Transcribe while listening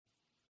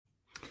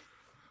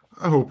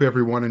I hope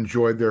everyone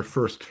enjoyed their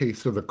first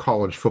taste of the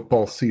college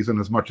football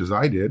season as much as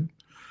I did,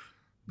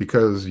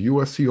 because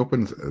USC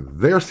opens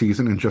their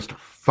season in just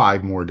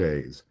 5 more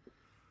days.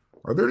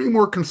 Are there any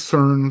more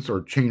concerns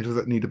or changes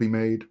that need to be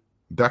made?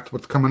 That's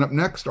what's coming up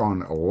next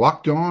on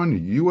Locked On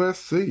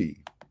USC.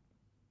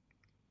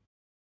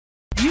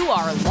 You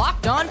are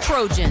Locked On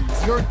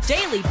Trojans, your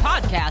daily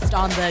podcast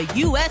on the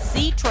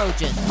USC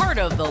Trojans, part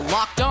of the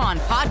Locked On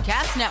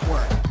Podcast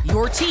Network,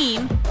 your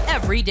team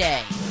every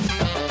day.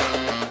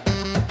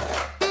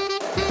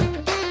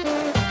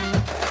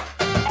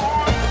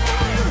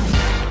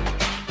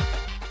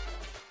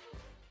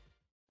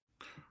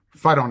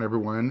 Fight on,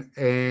 everyone.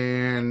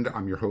 And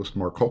I'm your host,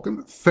 Mark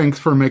Holkin. Thanks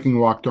for making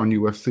Locked On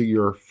USC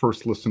your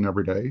first listen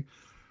every day.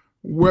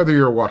 Whether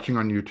you're watching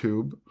on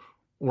YouTube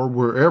or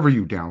wherever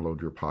you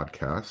download your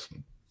podcast,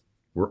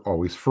 we're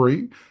always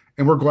free,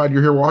 and we're glad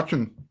you're here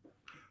watching.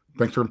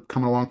 Thanks for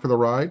coming along for the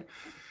ride.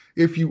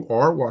 If you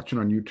are watching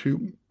on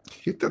YouTube,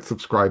 hit that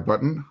subscribe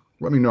button.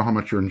 Let me know how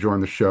much you're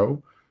enjoying the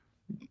show.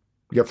 You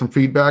got some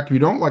feedback. If you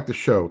don't like the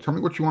show, tell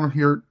me what you want to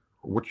hear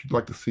or what you'd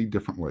like to see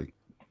differently.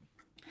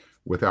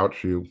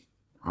 Without you,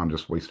 I'm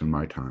just wasting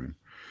my time.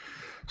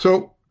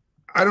 So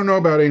I don't know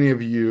about any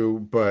of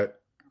you,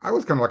 but I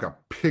was kind of like a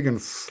pig in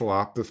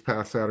slop this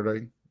past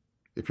Saturday.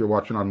 If you're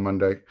watching on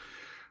Monday,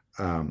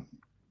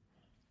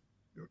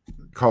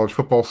 college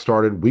football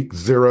started week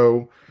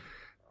 0,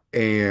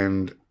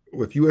 and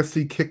with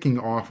USC kicking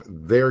off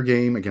their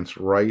game against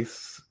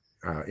Rice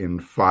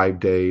in 5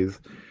 days,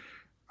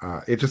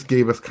 it just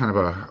gave us kind of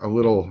a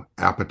little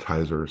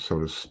appetizer, so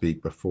to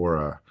speak,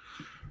 before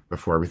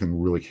everything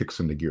really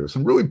kicks into gear.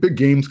 Some really big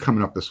games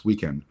coming up this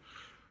weekend.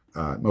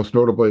 Most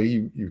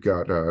notably, you've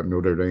got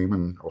Notre Dame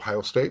and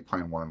Ohio State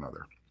playing one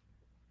another.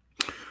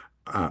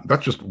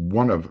 That's just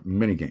one of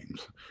many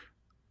games.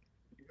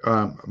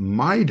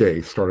 My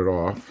day started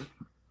off,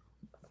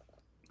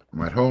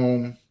 I'm at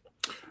home.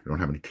 I don't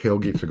have any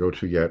tailgates to go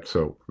to yet,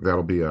 so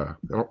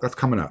that's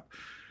coming up.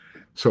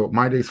 So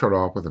my day started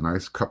off with a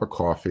nice cup of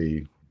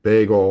coffee,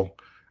 bagel,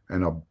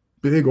 and a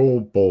big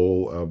old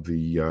bowl of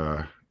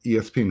the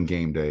ESPN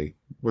Game Day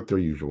with their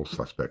usual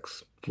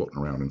suspects floating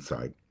around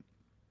inside.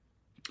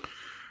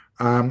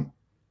 I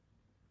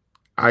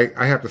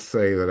have to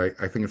say that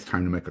I think it's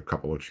time to make a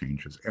couple of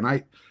changes,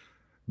 and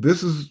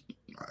this is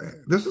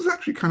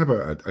actually kind of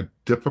a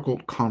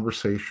difficult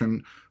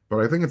conversation, but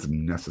I think it's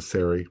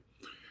necessary.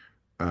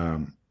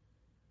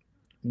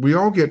 We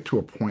all get to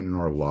a point in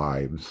our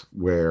lives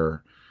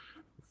where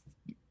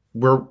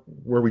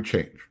we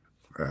change.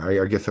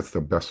 I guess that's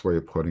the best way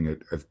of putting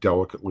it, as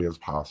delicately as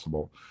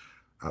possible.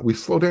 We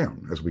slow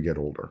down as we get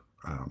older,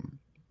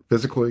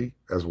 physically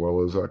as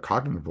well as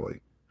cognitively.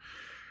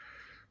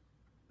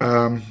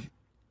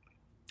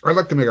 I'd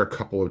like to make a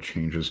couple of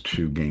changes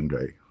to Game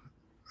Day.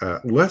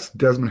 Less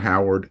Desmond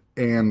Howard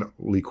and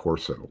Lee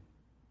Corso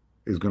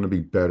is going to be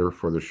better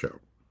for the show,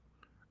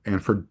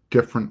 and for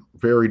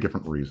very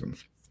different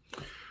reasons.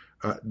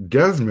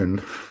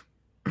 Desmond,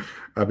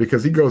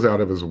 because he goes out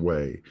of his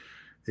way,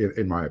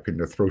 in my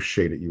opinion, to throw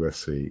shade at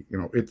USC.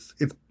 It's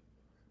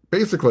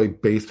basically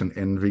based in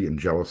envy and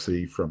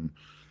jealousy from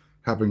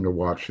having to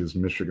watch his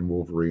Michigan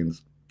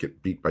Wolverines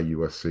get beat by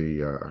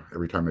USC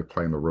every time they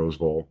play in the Rose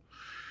Bowl.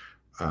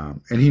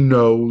 And he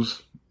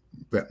knows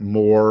that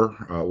more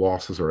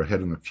losses are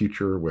ahead in the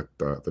future with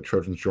the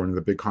Trojans joining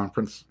the big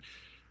conference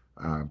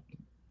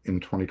in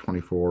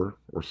 2024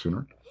 or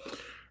sooner.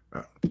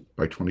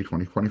 By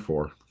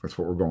 2024, that's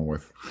what we're going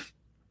with.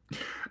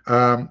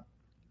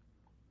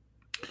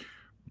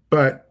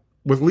 But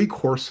with Lee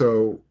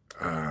Corso,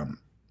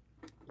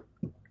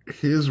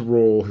 his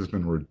role has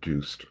been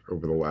reduced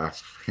over the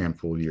last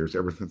handful of years,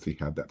 ever since he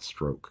had that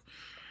stroke.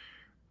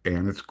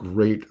 And it's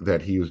great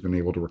that he has been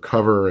able to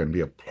recover and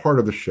be a part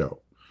of the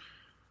show.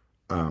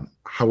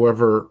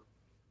 However,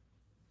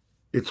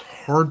 it's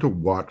hard to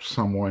watch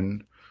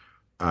someone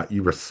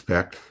you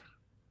respect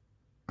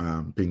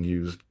being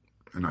used,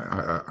 and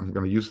I'm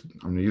going to use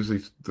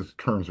these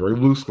terms very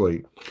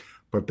loosely,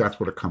 but that's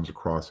what it comes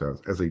across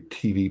as a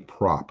TV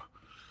prop,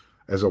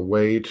 as a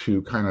way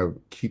to kind of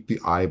keep the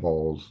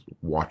eyeballs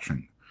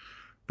watching,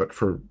 but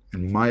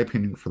in my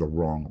opinion, for the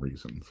wrong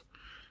reasons.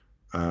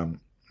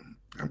 I'm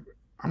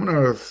going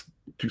to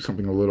do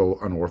something a little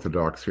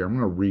unorthodox here. I'm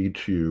going to read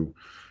to you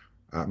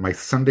my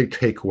Sunday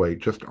takeaway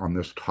just on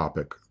this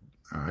topic.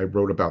 I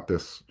wrote about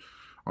this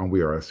on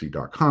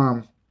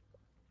wearesc.com.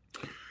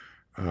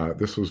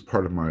 This was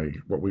part of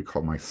what we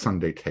call my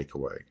Sunday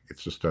takeaway.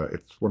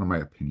 It's one of my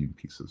opinion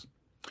pieces.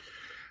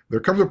 There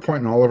comes a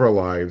point in all of our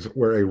lives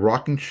where a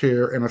rocking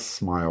chair and a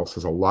smile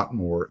says a lot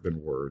more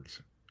than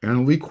words. And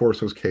in Lee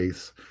Corso's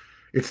case,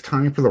 it's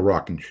time for the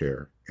rocking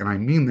chair, and I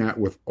mean that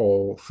with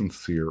all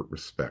sincere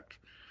respect.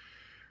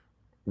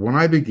 When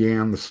I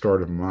began the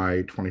start of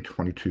my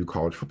 2022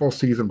 college football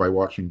season by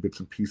watching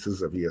bits and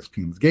pieces of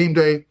ESPN's Game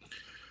Day,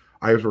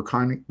 I was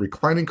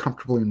reclining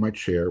comfortably in my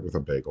chair with a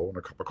bagel and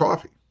a cup of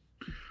coffee.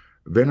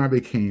 Then I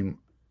became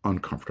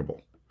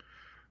uncomfortable.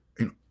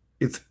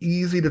 It's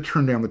easy to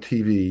turn down the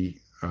TV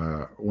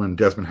when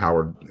Desmond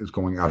Howard is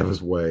going out of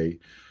his way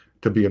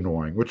to be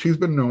annoying, which he's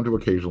been known to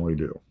occasionally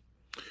do.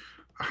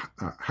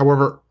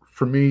 However,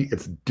 for me,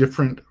 it's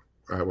different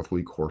with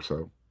Lee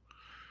Corso.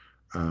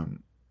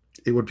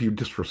 It would be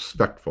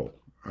disrespectful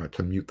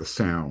to mute the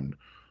sound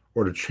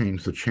or to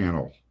change the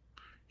channel.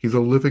 He's a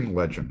living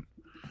legend,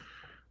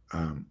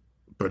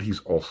 but he's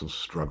also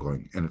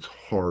struggling, and it's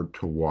hard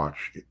to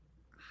watch.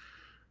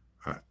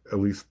 At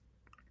least,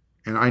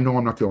 and I know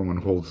I'm not the only one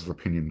who holds his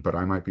opinion, but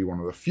I might be one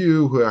of the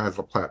few who has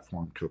a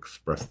platform to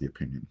express the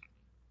opinion.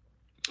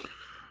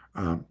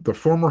 The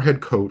former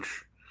head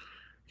coach,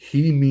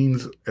 he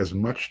means as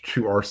much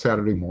to our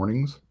Saturday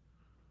mornings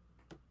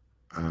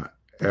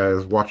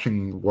as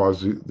watching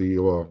the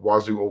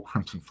Wazoo Old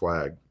Crimson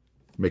Flag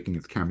making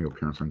its cameo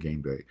appearance on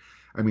game day.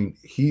 I mean,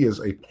 he is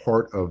a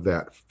part of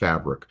that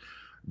fabric,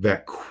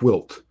 that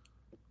quilt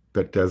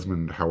that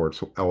Desmond Howard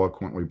so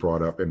eloquently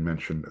brought up and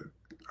mentioned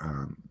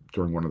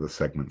during one of the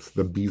segments,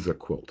 the Biza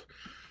quilt.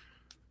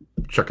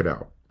 Check it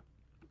out.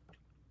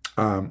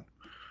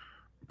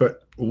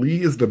 But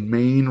Lee is the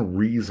main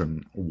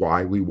reason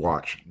why we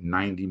watch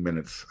 90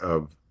 minutes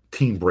of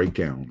team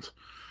breakdowns.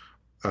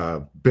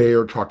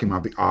 Bear talking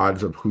about the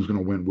odds of who's going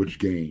to win which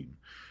game.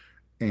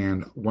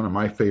 And one of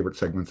my favorite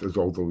segments is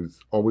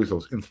always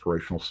those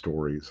inspirational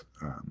stories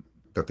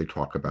that they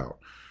talk about.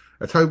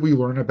 That's how we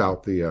learn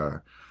about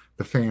the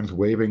fans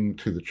waving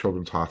to the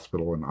Children's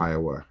Hospital in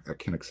Iowa at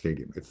Kinnick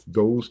Stadium. It's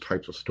those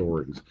types of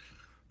stories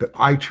that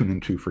I tune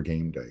into for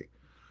game day.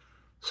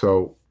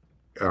 So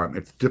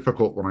it's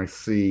difficult when I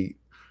see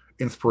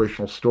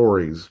inspirational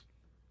stories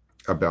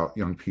about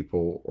young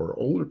people or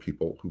older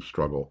people who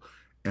struggle,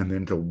 and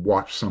then to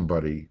watch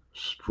somebody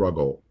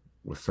struggle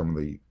with some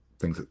of the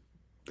things that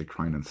they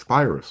try and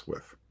inspire us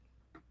with.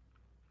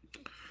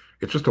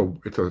 It's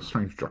a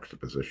strange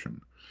juxtaposition.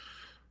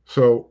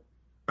 So,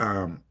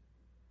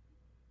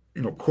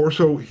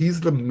 Corso,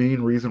 he's the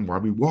main reason why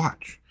we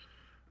watch.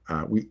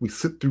 We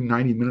sit through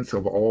 90 minutes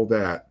of all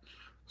that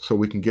so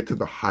we can get to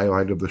the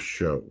highlight of the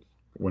show.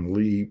 When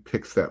Lee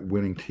picks that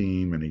winning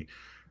team, and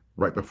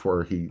right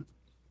before he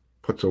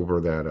puts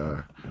over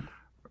that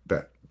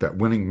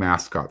winning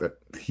mascot that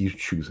he's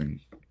choosing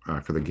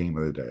for the game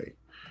of the day.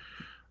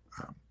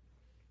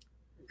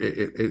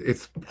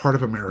 It's part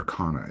of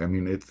Americana. I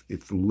mean,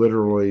 it's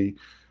literally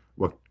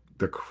what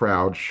the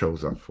crowd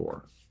shows up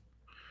for.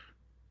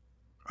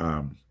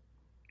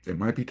 It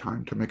might be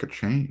time to make a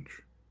change.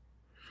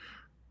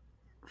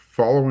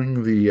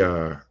 Following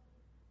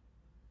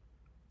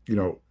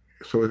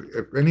so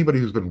if anybody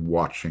who's been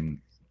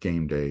watching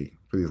game day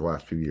for these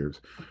last few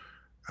years,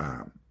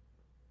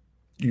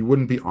 you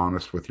wouldn't be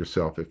honest with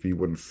yourself if you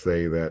wouldn't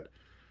say that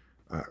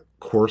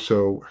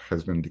Corso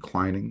has been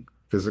declining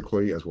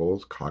physically as well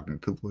as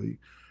cognitively,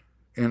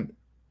 and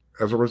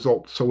as a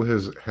result, so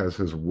has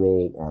his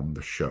role on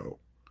the show.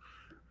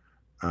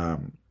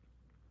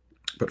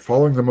 But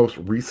following the most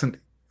recent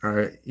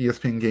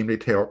ESPN Game Day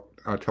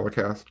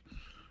telecast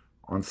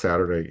on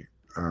Saturday,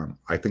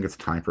 I think it's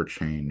time for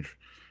change,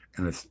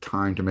 and it's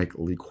time to make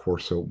Lee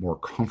Corso more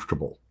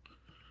comfortable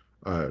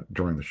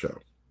during the show.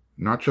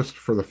 Not just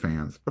for the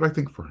fans, but I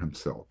think for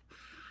himself.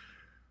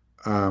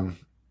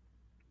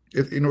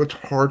 It's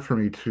hard for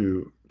me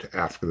to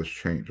ask for this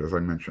change. As I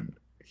mentioned,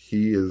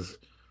 he's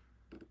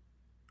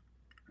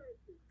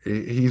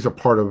a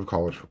part of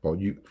college football.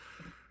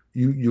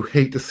 You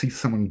hate to see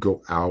someone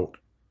go out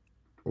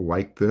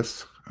like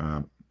this,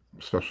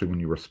 especially when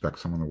you respect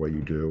someone the way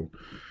you do.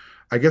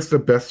 I guess the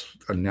best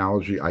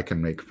analogy I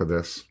can make for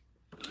this,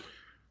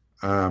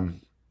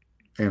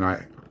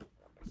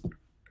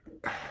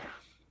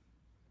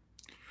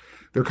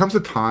 there comes a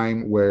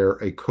time where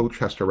a coach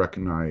has to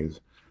recognize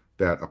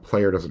that a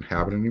player doesn't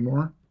have it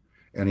anymore,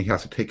 and he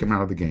has to take him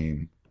out of the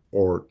game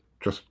or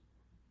just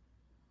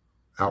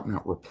out and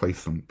out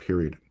replace them,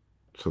 period,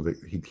 so that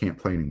he can't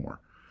play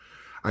anymore.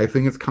 I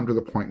think it's come to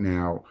the point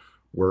now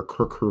where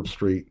Kirk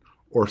Herbstreit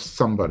or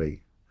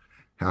somebody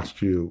has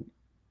to,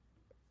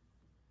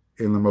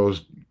 in the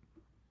most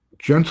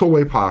gentle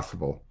way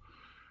possible,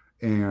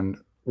 and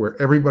where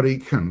everybody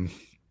can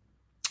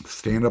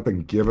stand up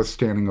and give a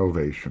standing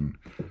ovation,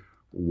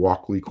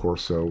 walk Lee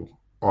Corso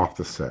off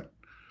the set,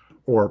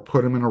 or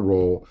put him in a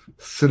role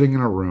sitting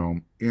in a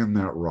room in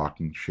that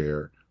rocking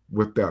chair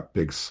with that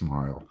big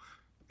smile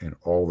and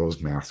all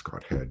those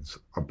mascot heads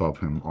above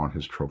him on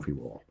his trophy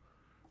wall.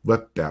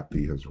 Let that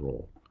be his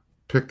role.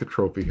 Pick the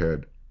trophy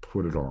head,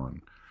 put it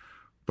on.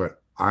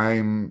 But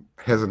I'm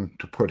hesitant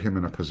to put him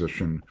in a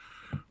position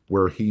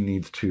where he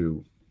needs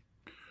to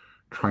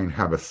try and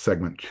have a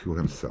segment to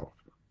himself.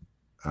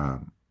 I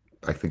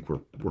think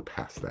we're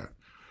past that.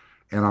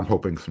 And I'm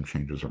hoping some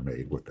changes are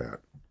made with that.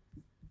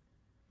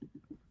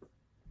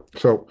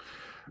 So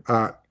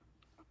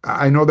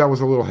I know that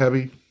was a little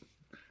heavy,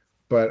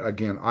 but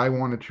again, I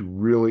wanted to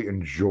really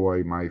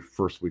enjoy my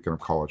first weekend of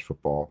college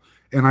football,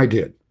 and I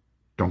did.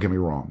 Don't get me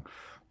wrong,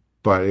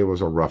 but it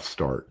was a rough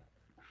start.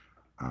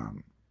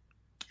 And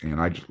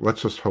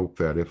let's just hope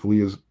that if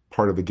Lee is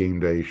part of the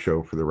game day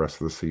show for the rest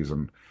of the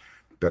season,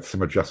 that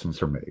some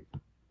adjustments are made.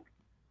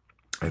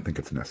 I think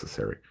it's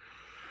necessary.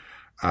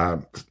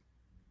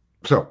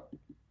 So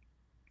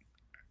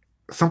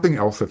something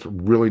else that's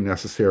really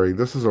necessary.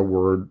 This is a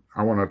word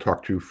I want to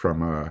talk to you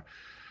from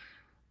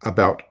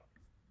about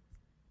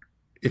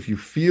if you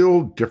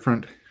feel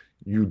different,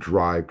 you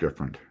drive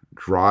different.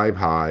 Drive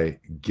high,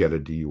 get a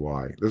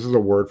DUI. This is a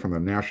word from the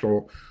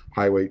National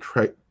Highway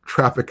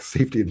Traffic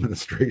Safety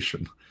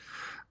Administration.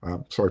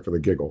 Sorry for the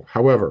giggle.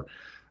 However,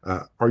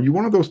 are you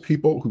one of those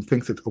people who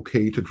thinks it's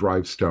okay to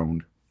drive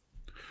stoned?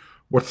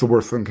 What's the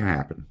worst thing can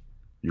happen?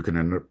 You can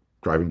end up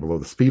driving below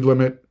the speed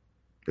limit.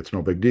 It's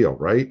no big deal,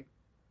 right?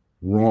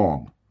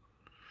 Wrong.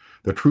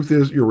 The truth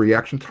is your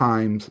reaction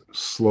times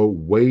slow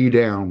way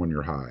down when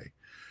you're high.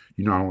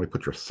 You not only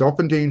put yourself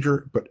in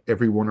danger, but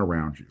everyone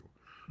around you.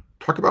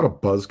 Talk about a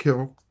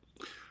buzzkill.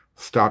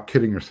 Stop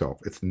kidding yourself.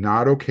 It's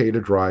not okay to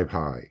drive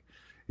high.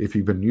 If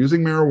you've been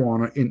using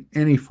marijuana in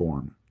any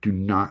form, do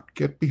not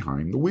get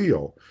behind the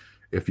wheel.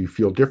 If you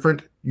feel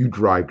different, you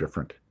drive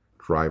different.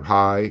 Drive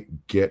high,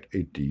 get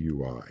a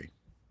DUI.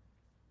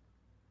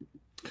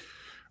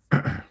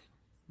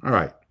 All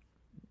right.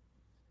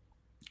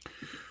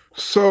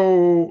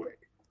 So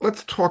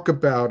let's talk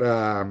about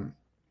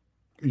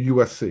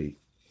USC.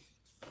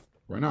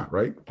 Why not,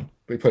 right?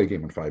 They play a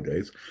game in 5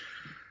 days.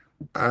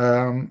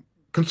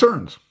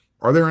 Concerns.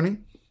 Are there any?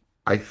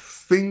 I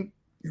think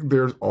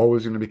there's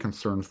always going to be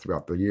concerns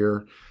throughout the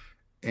year,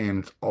 and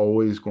it's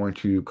always going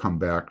to come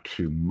back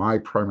to my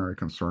primary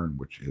concern,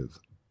 which is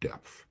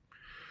depth.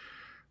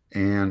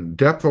 And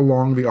depth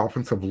along the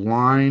offensive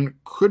line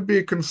could be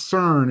a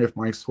concern if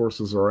my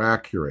sources are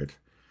accurate,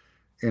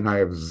 and I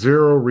have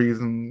zero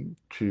reason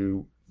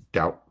to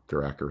doubt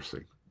their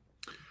accuracy.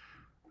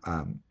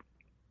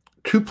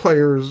 Two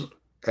players,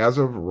 as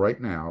of right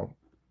now,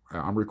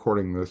 I'm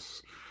recording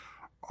this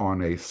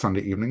on a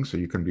Sunday evening, so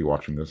you can be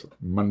watching this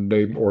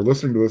Monday or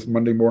listening to this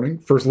Monday morning.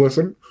 First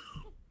listen,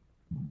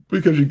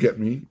 because you get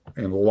me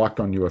and Locked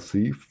on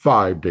USC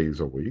 5 days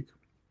a week.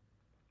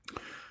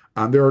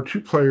 There are two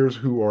players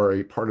who are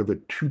a part of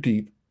the two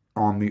deep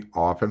on the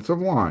offensive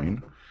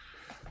line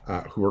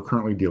who are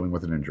currently dealing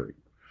with an injury.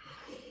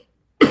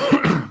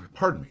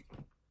 Pardon me.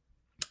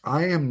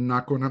 I am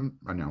not going to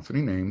announce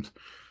any names.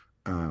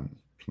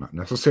 It's not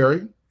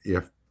necessary.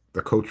 If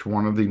the coach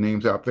wanted the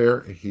names out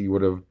there, he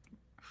would have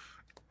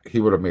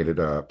made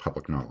it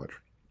public knowledge.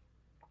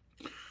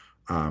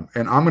 And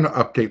I'm going to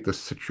update the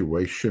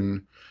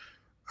situation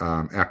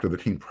after the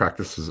team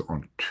practices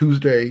on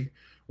Tuesday,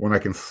 when I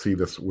can see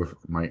this with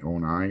my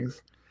own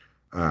eyes.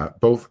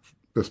 Both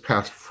this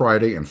past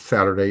Friday and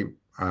Saturday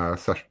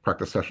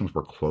practice sessions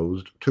were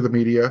closed to the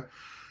media,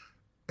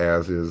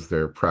 as is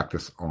their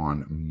practice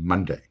on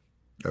Monday.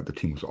 The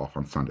team was off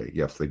on Sunday.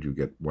 Yes, they do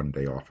get 1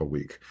 day off a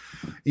week.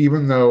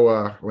 Even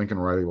though Lincoln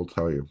Riley will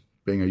tell you,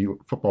 being a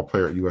football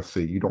player at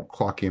USC, you don't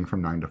clock in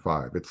from 9 to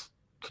 5. It's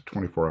a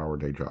 24-hour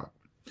day job.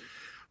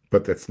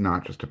 But that's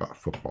not just about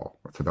football.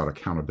 It's about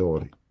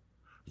accountability.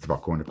 It's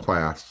about going to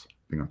class,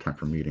 being on time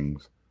for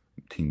meetings,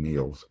 team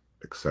meals,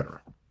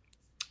 etc.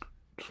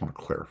 Just want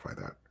to clarify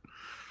that.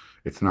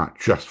 It's not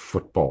just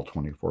football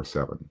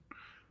 24/7.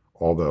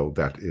 Although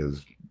that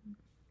is,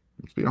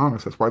 let's be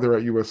honest, that's why they're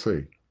at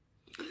USC.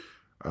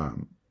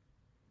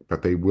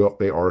 But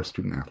they are a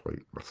student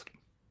athlete.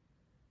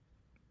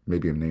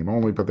 Maybe a name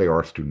only, but they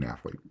are a student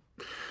athlete.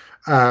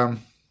 A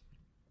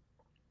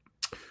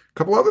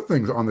couple other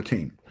things on the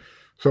team.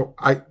 So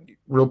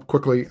real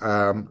quickly,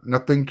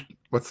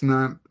 let's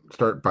not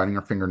start biting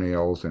our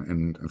fingernails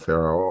and say,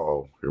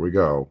 oh, here we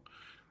go.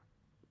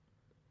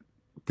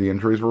 The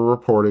injuries were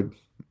reported.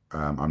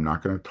 I'm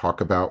not going to talk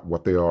about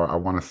what they are. I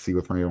want to see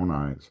with my own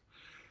eyes.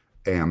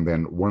 And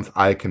then once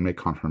I can make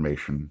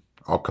confirmation,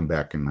 I'll come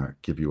back and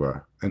give you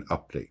an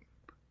update.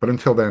 But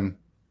until then,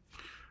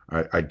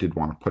 I did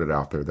want to put it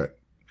out there that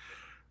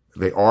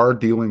they are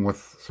dealing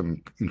with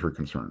some injury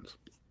concerns.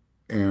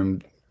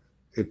 And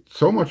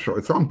it's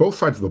on both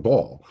sides of the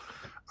ball.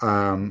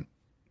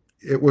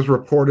 It was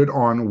reported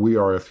on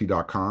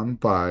WeAreSC.com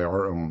by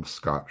our own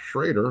Scott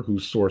Schrader,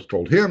 whose source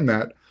told him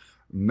that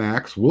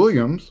Max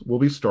Williams will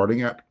be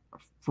starting at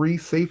free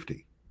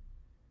safety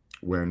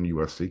when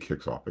USC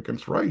kicks off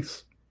against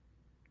Rice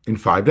in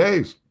 5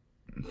 days.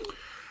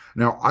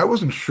 Now, I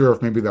wasn't sure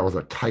if maybe that was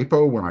a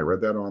typo when I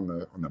read that on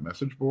the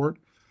message board.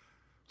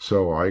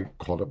 So I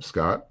called up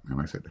Scott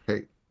and I said, hey,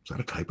 is that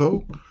a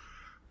typo?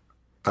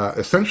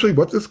 Essentially,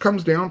 what this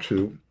comes down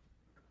to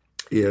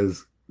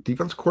is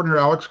defense coordinator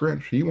Alex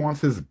Grinch. He wants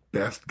his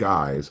best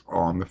guys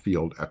on the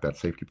field at that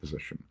safety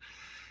position.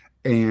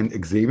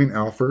 And Xavier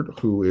Alford,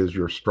 who is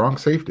your strong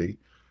safety,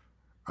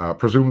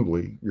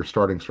 presumably your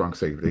starting strong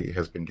safety,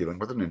 has been dealing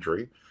with an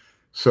injury.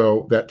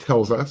 So that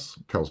tells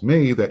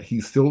me that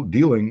he's still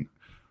dealing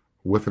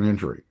with an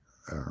injury.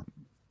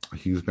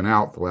 He's been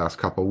out the last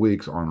couple of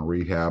weeks on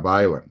rehab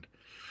island.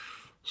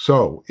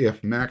 So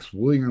if Max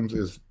Williams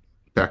is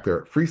back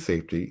there at free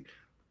safety,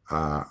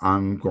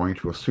 I'm going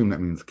to assume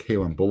that means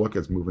Kalen Bullock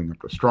is moving up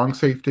to strong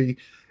safety,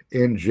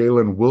 and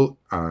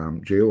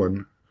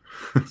Jalen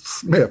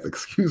Smith,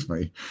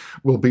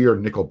 will be your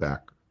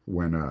nickelback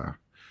when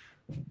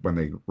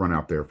they run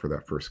out there for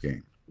that first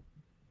game.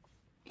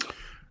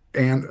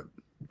 And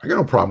I got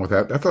no problem with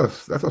that.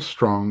 That's a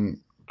strong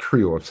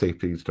trio of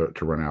safeties to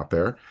run out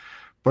there,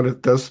 but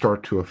it does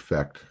start to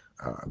affect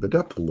the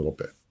depth a little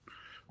bit.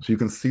 So you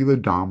can see the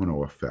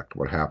domino effect,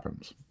 what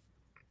happens.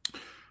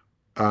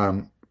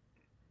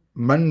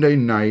 Monday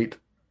night,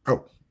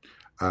 oh,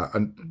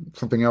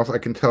 something else I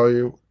can tell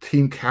you,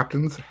 team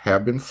captains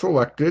have been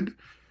selected,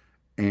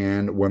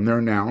 and when they're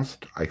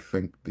announced, I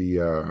think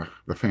the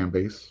fan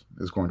base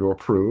is going to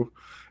approve.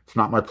 It's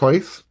not my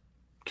place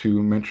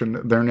to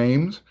mention their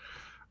names,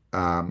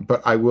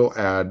 but I will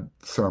add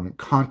some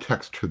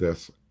context to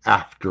this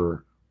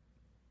after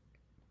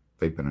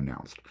they've been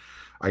announced.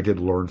 I did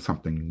learn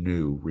something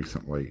new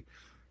recently,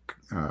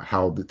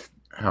 how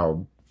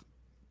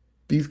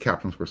these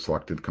captains were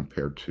selected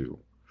compared to,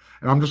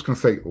 and I'm just going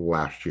to say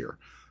last year,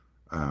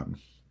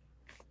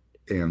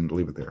 and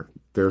leave it there.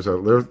 There's a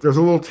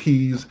little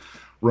tease.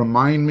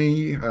 Remind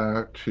me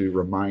to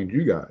remind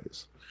you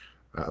guys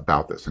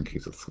about this in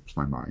case it slips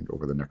my mind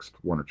over the next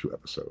one or two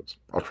episodes.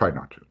 I'll try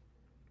not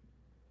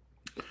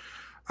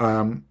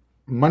to.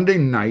 Monday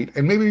night,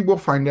 and maybe we'll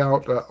find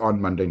out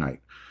on Monday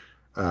night.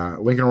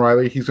 Lincoln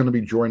Riley, he's going to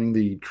be joining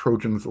the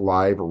Trojans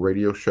live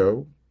radio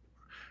show.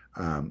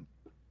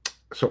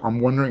 So I'm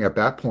wondering at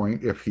that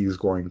point if he's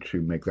going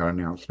to make that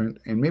announcement,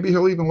 and maybe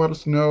he'll even let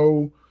us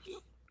know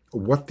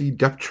what the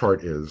depth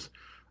chart is.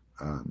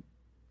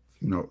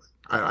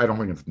 I don't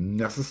think it's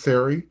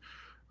necessary.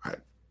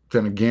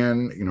 Then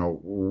again,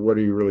 what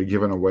are you really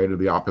giving away to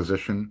the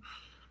opposition?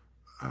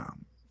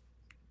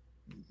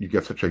 You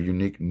get such a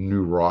unique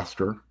new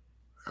roster.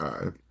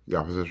 The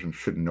opposition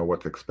shouldn't know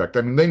what to expect.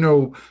 I mean, they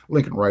know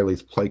Lincoln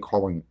Riley's play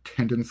calling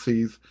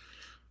tendencies,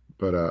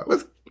 but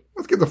let's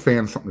give the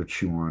fans something to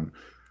chew on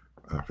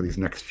for these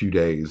next few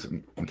days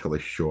until they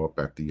show up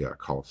at the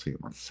Coliseum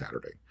on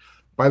Saturday.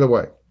 By the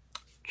way,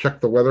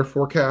 check the weather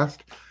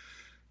forecast.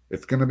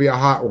 It's going to be a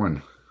hot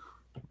one.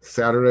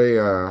 Saturday,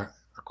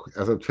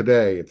 as of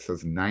today, it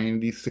says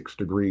 96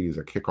 degrees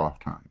at kickoff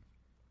time.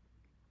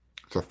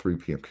 It's a 3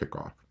 p.m.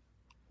 kickoff.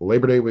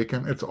 Labor Day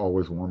weekend, it's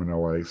always warm in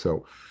LA,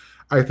 so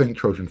I think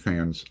Trojan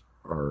fans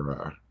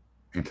are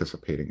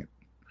anticipating it.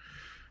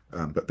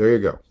 But there you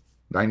go,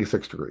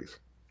 96 degrees.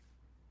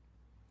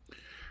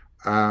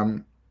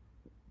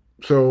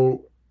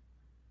 So,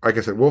 like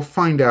I said, we'll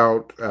find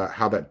out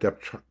how that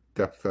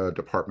depth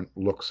department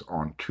looks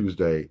on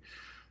Tuesday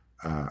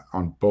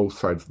on both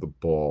sides of the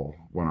ball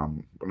when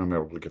I'm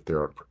able to get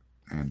there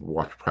and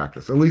watch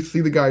practice. At least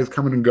see the guys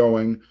coming and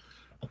going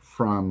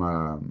from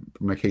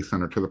McKay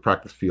Center to the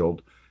practice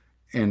field,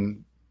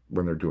 and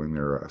when they're doing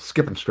their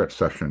skip and stretch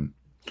session,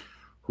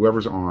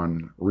 whoever's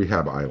on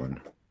Rehab Island.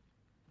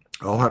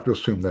 I'll have to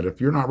assume that if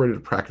you're not ready to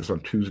practice on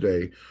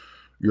Tuesday,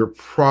 you're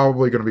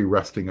probably going to be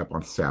resting up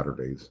on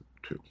Saturdays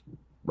too,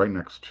 right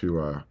next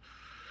to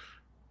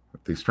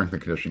the strength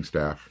and conditioning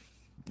staff.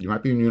 You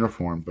might be in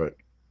uniform, but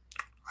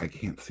I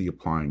can't see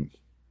applying.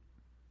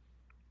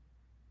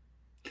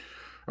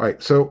 All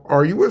right, so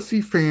are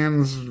USC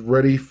fans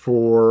ready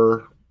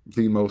for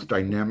the most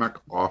dynamic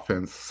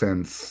offense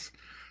since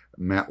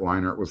Matt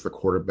Leinart was the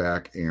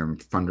quarterback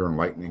and Thunder and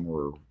Lightning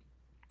were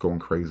going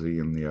crazy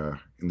in the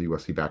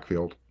USC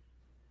backfield?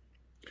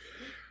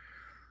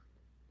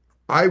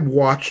 I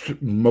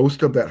watched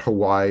most of that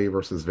Hawaii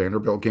versus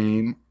Vanderbilt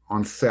game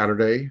on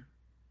Saturday.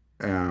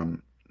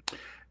 And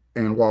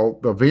while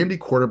the Vandy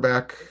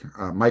quarterback,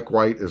 Mike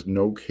White, is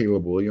no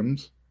Caleb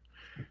Williams,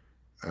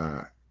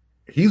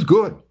 he's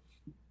good.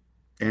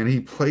 And he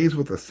plays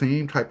with the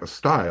same type of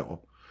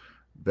style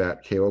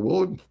that Caleb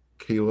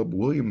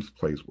Williams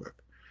plays with.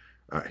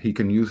 He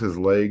can use his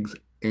legs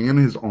and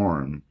his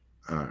arm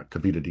to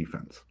beat a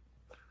defense.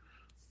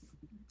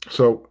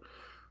 So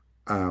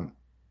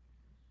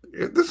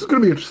this is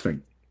going to be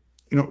interesting.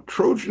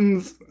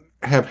 Trojans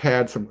have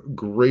had some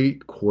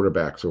great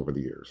quarterbacks over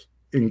the years,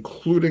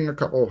 including a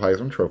couple of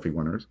Heisman Trophy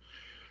winners,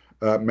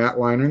 Matt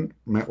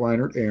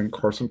Leinart and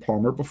Carson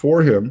Palmer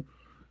before him.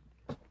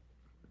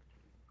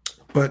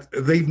 But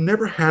they've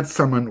never had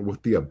someone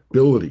with the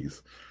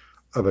abilities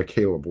of a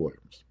Caleb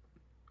Williams.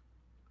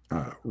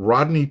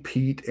 Rodney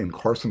Peete and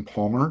Carson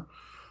Palmer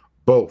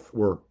both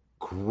were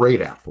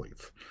great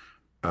athletes,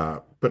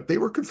 but they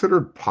were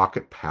considered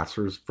pocket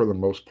passers for the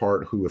most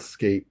part who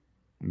escaped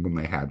when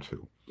they had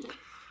to.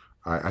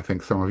 I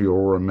think some of you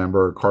will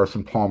remember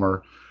Carson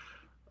Palmer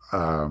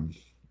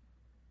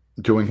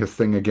doing his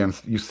thing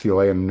against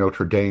UCLA and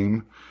Notre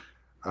Dame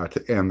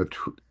to end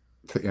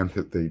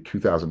the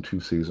 2002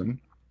 season.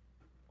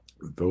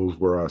 Those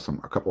were a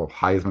couple of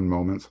Heisman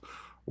moments.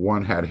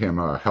 One had him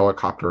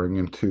helicoptering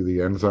into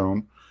the end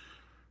zone,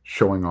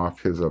 showing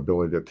off his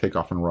ability to take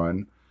off and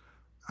run.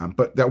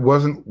 But that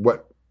wasn't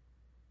what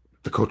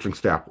the coaching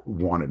staff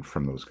wanted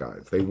from those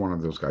guys. They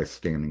wanted those guys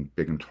standing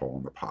big and tall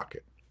in the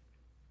pocket.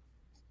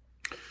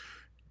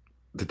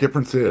 The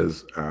difference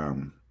is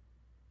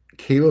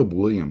Caleb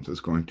Williams is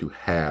going to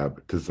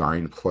have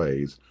design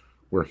plays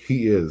where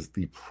he is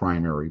the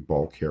primary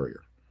ball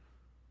carrier.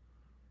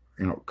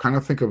 Kind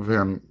of think of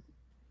him,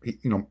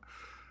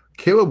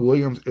 Caleb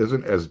Williams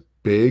isn't as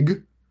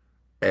big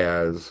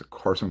as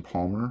Carson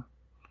Palmer.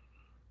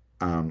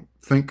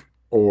 Think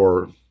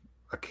or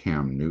a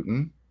Cam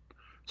Newton.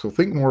 So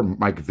think more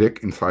Mike Vick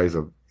in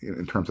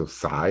terms of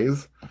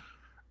size,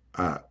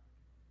 uh,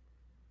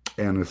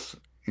 and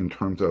in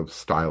terms of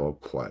style of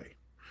play.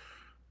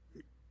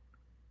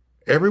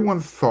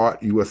 Everyone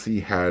thought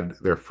USC had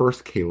their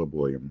first Caleb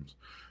Williams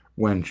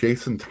when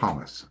Jason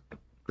Thomas,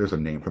 there's a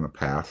name from the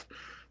past,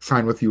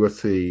 signed with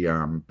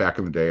USC back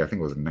in the day. I think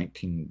it was in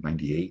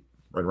 1998,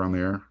 right around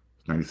there,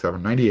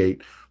 97,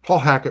 98. Paul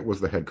Hackett was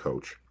the head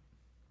coach.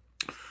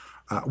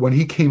 When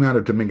he came out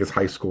of Dominguez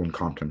High School in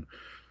Compton,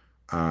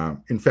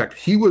 in fact,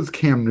 he was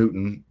Cam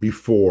Newton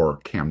before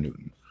Cam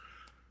Newton.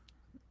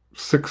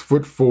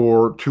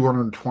 6'4",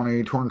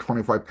 220,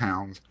 225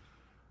 pounds.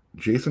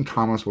 Jason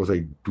Thomas was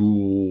a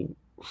dual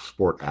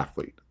sport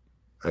athlete,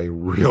 a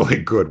really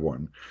good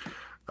one.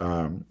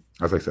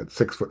 As I said,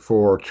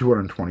 6'4",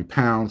 220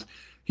 pounds.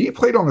 He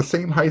played on the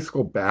same high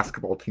school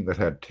basketball team that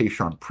had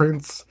Tayshaun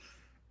Prince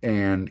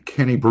and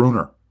Kenny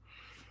Bruner.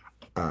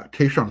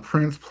 Tayshaun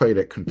Prince played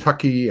at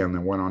Kentucky and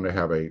then went on to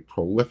have a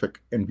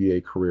prolific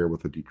NBA career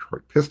with the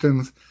Detroit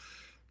Pistons.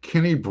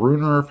 Kenny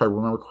Bruner, if I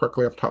remember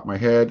correctly off the top of my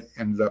head,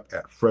 ended up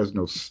at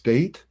Fresno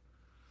State.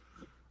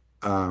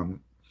 I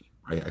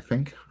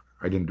think.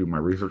 I didn't do my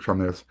research on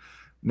this.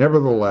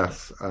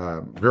 Nevertheless,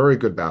 very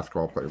good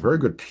basketball player, very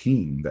good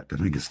team, that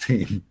Dominguez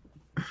team.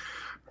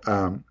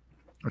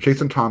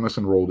 Jason Thomas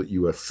enrolled at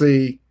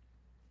USC,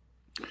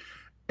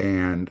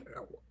 and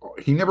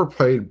he never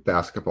played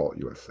basketball at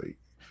USC.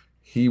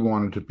 He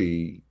wanted to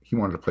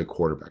play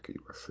quarterback at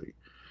USC.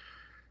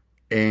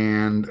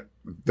 And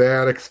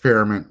that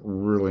experiment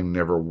really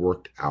never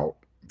worked out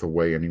the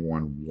way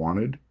anyone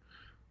wanted.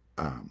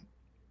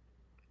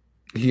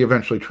 He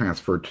eventually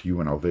transferred to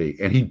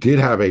UNLV, and he did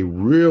have a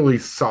really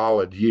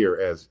solid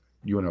year as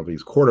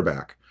UNLV's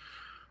quarterback.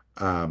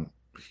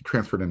 He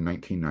transferred in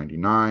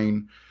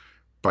 1999.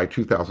 By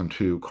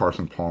 2002,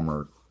 Carson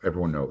Palmer,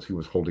 everyone knows, he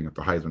was holding up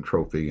the Heisman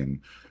Trophy, and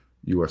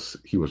he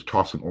was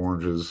tossing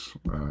oranges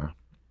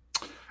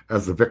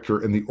as the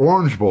victor in the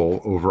Orange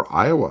Bowl over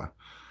Iowa.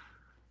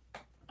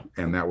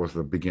 And that was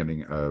the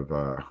beginning of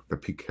the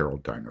Pete Carroll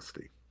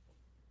dynasty.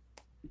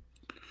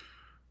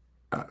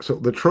 So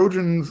the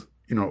Trojans,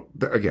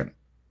 again,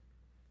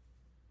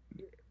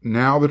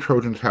 now the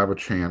Trojans have a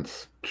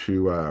chance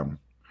to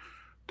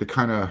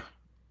kind of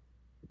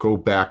go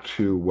back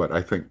to what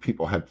I think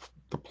people had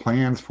the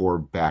plans for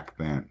back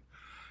then.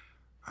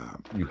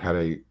 You had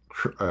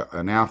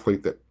an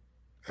athlete that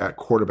at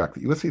quarterback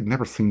that USC had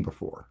never seen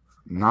before,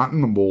 not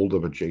in the mold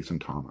of a Jason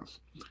Thomas.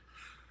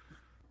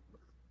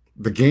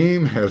 The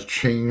game has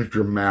changed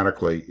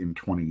dramatically in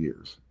 20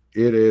 years.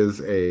 It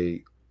is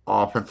a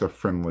offensive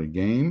friendly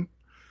game.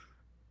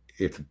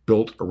 It's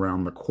built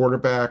around the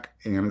quarterback,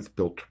 and it's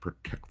built to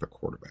protect the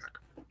quarterback.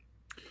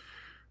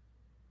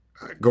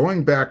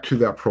 Going back to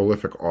that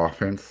prolific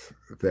offense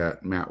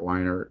that Matt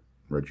Leinart,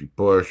 Reggie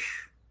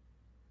Bush,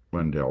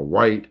 Wendell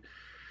White,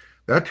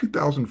 that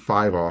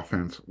 2005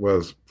 offense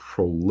was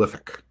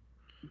prolific.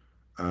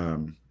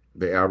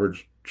 They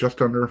averaged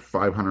just under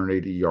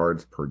 580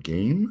 yards per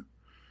game.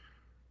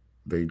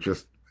 They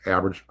just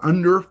averaged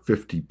under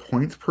 50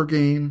 points per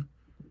game.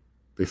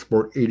 They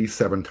scored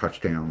 87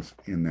 touchdowns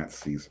in that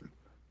season.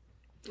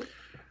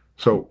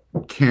 So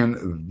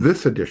can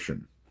this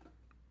edition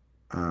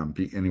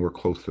be anywhere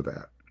close to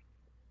that?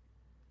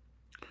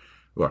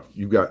 Look,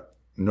 you've got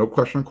no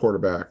question at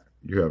quarterback.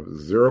 You have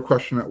zero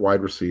question at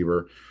wide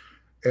receiver,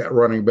 at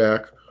running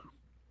back.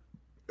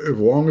 As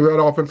long as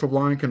that offensive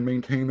line can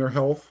maintain their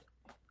health,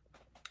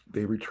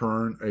 they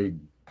return a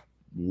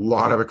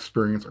lot of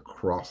experience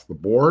across the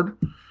board.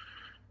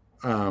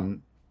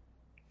 And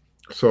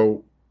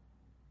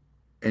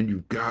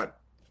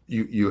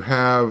you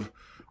have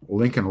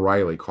Lincoln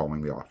Riley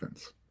calling the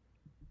offense.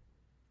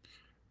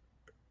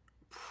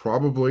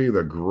 Probably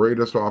the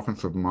greatest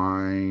offensive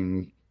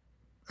mind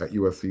at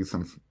USC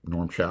since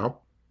Norm Chow,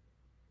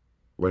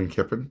 Lane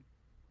Kiffin.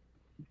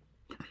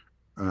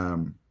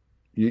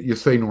 You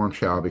say Norm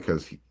Chow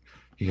because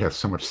he has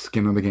so much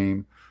skin in the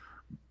game,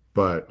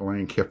 but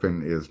Lane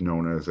Kiffin is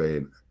known as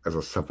a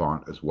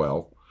savant as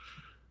well.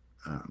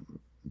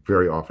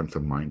 Very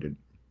offensive minded,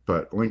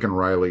 but Lincoln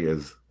Riley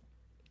is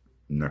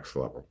next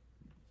level.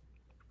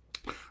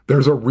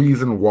 There's a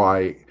reason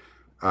why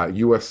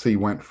USC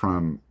went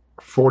from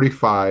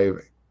 45,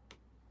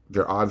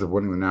 their odds of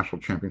winning the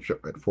national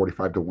championship at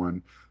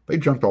 45-1. They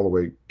jumped all the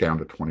way down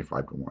to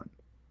 25-1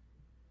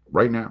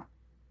 right now,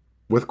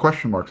 with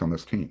question marks on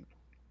this team.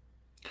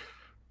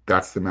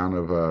 That's the amount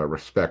of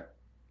respect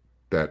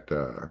that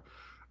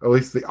at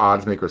least the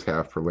odds makers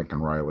have for Lincoln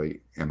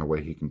Riley and the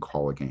way he can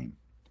call a game.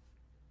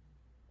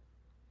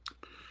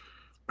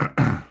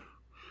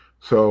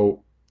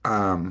 So,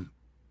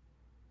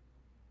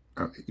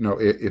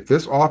 if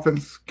this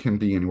offense can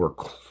be anywhere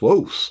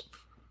close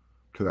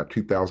to that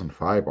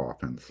 2005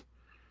 offense,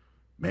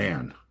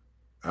 man,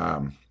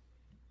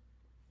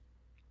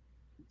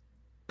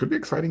 could be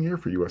an exciting year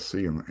for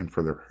USC and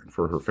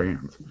for her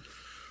fans.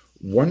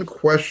 One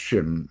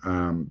question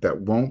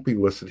that won't be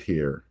listed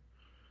here,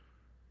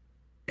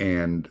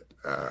 and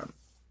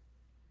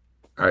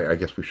I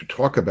guess we should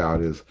talk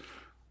about, is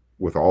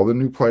with all the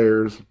new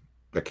players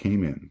that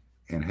came in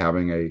and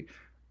having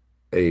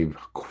a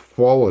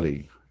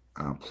quality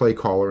play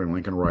caller in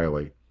Lincoln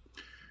Riley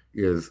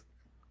is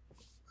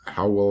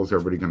how well is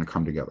everybody going to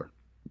come together?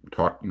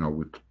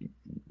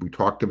 We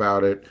talked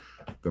about it,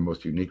 the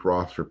most unique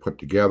roster put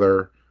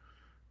together.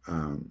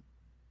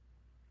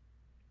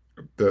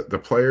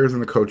 The players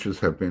and the coaches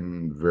have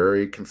been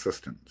very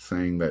consistent,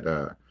 saying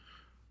that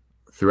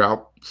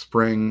throughout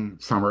spring,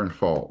 summer, and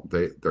fall,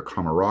 the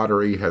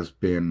camaraderie has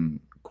been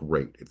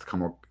great.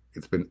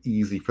 It's been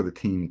easy for the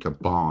team to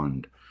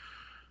bond.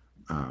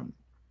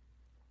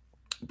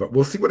 But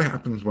we'll see what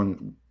happens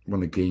when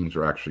the games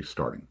are actually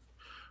starting,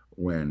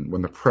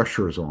 when the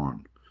pressure is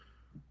on.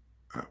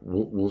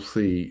 We'll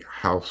see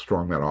how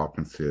strong that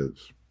offense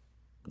is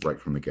right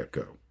from the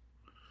get-go.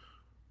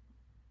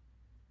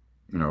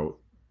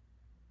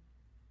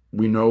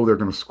 We know they're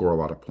going to score a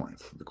lot of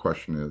points. The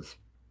question is,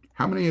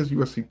 how many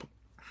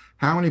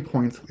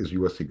points is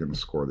USC going to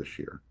score this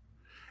year?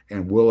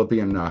 And will it be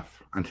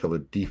enough until the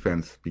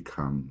defense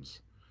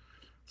becomes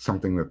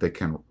something that they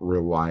can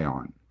rely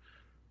on?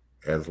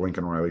 As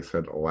Lincoln Riley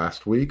said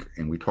last week,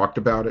 and we talked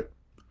about it,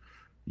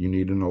 you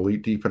need an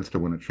elite defense to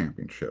win a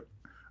championship.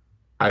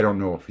 I don't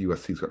know if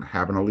USC is going to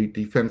have an elite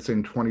defense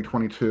in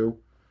 2022.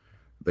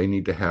 They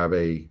need to have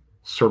a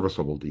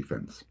serviceable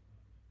defense,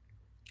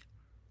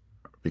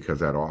 because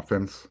that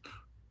offense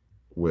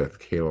with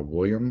Caleb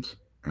Williams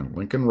and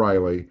Lincoln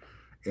Riley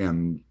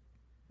and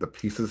the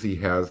pieces he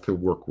has to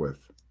work with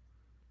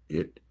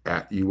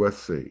at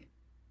USC,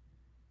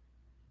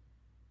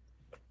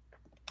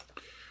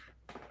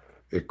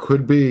 it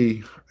could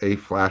be a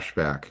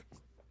flashback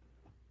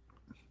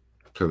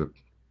to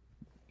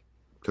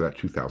that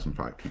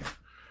 2005 team.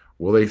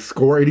 Will they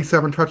score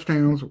 87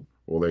 touchdowns?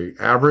 Will they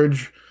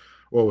average,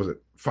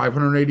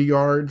 580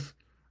 yards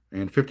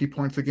and 50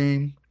 points a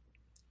game?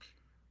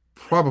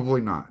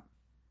 Probably not.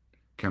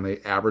 Can they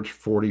average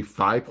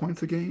 45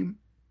 points a game?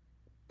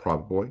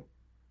 Probably.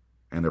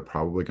 And they're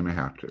probably going to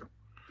have to.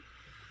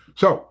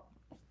 So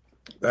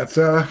that's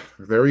there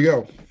we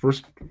go.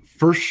 First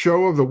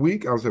show of the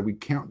week. As we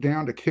count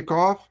down to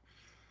kickoff.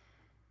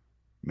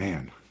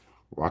 Man,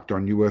 Locked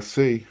On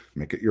USC.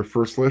 Make it your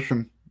first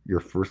listen.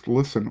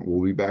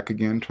 We'll be back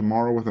again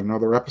tomorrow with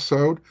another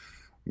episode.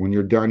 When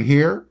you're done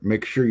here,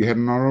 make sure you head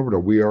on over to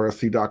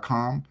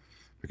wearesc.com,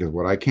 because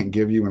what I can't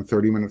give you in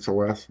 30 minutes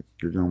or less,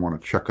 you're going to want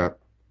to check up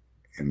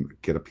and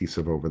get a piece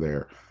of over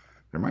there.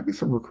 There might be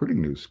some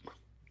recruiting news.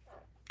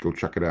 Go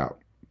check it out.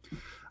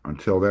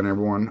 Until then,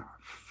 everyone,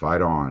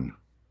 fight on.